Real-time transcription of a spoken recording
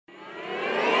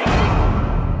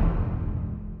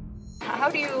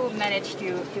do you manage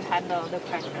to handle the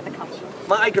pressure that comes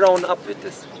from? I grown up with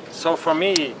this. So for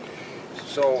me,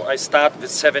 I start with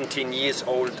 17 years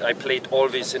old. I played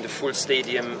always in the full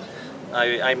stadium.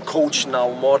 I'm coach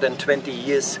now more than 20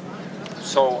 years.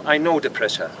 So I know the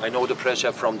pressure. I know the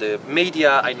pressure from the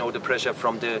media. I know the pressure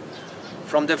from the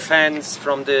fans,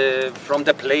 from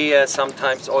the players,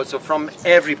 sometimes also from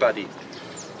everybody.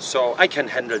 So I can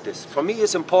handle this. For me,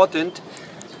 it's important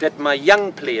that my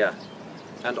young player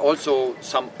and also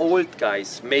some old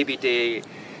guys, maybe they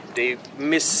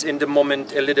miss in the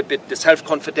moment a little bit the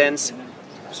self-confidence.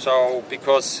 So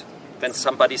because when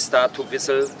somebody starts to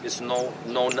whistle, it's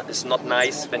not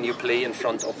nice when you play in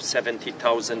front of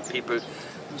 70,000 people.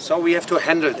 So we have to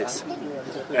handle this.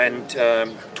 And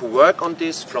to work on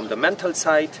this from the mental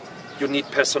side, you need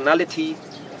personality,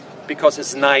 because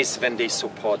it's nice when they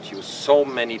support you, so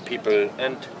many people.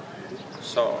 And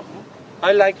so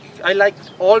I like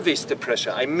always the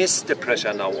pressure. I miss the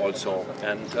pressure now also.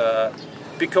 And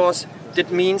because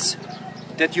that means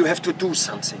that you have to do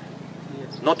something.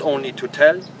 Not only to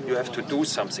tell, you have to do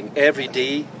something every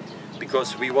day,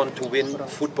 because we want to win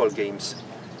football games.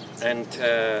 And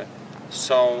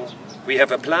so we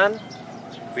have a plan,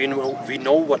 we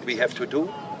know what we have to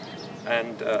do,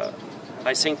 and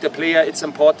I think the player, it's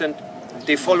important,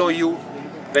 they follow you.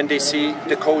 When they see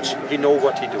the coach, he know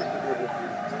what he do.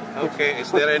 Okay,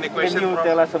 is there any question? Can you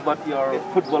tell us about your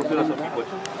football philosophy, coach?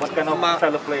 What kind of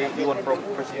style of play you want from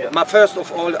Persija? First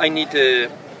of all, I need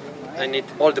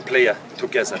all the player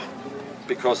together,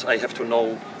 because I have to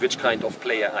know which kind of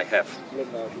player I have.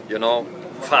 You know,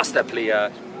 faster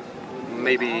player,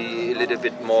 maybe a little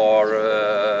bit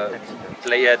more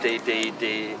player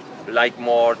they like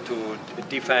more to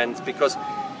defense, because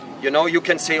you know, you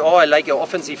can say, oh, I like your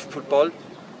offensive football,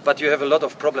 but you have a lot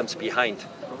of problems behind.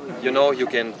 You know, you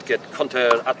can get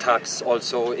counter attacks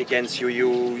also against you.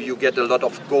 You get a lot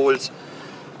of goals.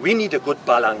 We need a good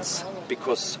balance,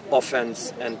 because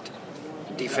offense and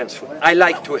defense. I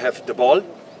like to have the ball.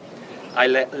 I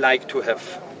like to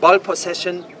have ball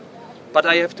possession, but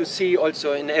I have to see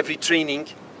also in every training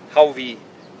how we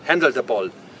handle the ball.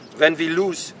 When we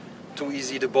lose too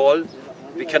easy the ball,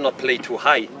 we cannot play too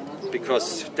high,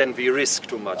 because then we risk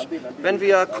too much. When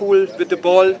we are cool with the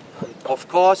ball, of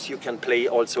course, you can play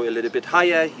also a little bit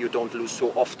higher. You don't lose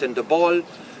so often the ball.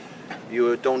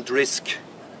 You don't risk.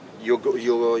 You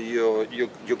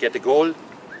get a goal.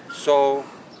 So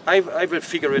I will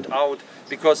figure it out,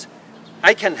 because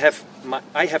I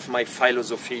have my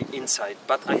philosophy inside,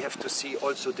 but I have to see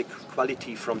also the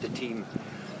quality from the team,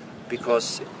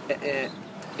 because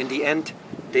in the end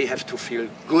they have to feel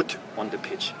good on the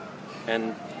pitch.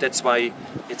 And that's why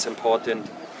it's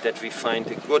important that we find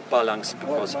a good balance,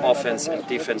 because offense and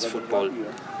defense football.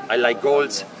 I like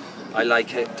goals. I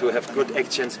like to have good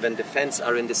actions when the fans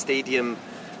are in the stadium.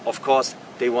 Of course,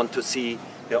 they want to see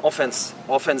the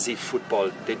offensive football.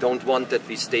 They don't want that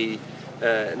we stay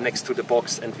next to the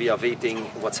box and we are waiting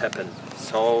what's happened.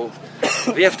 So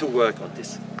we have to work on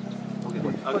this.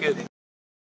 Okay.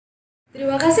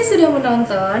 Terima kasih sudah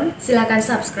menonton. Silakan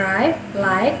subscribe,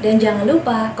 like, dan jangan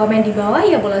lupa komen di bawah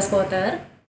ya bola spotter.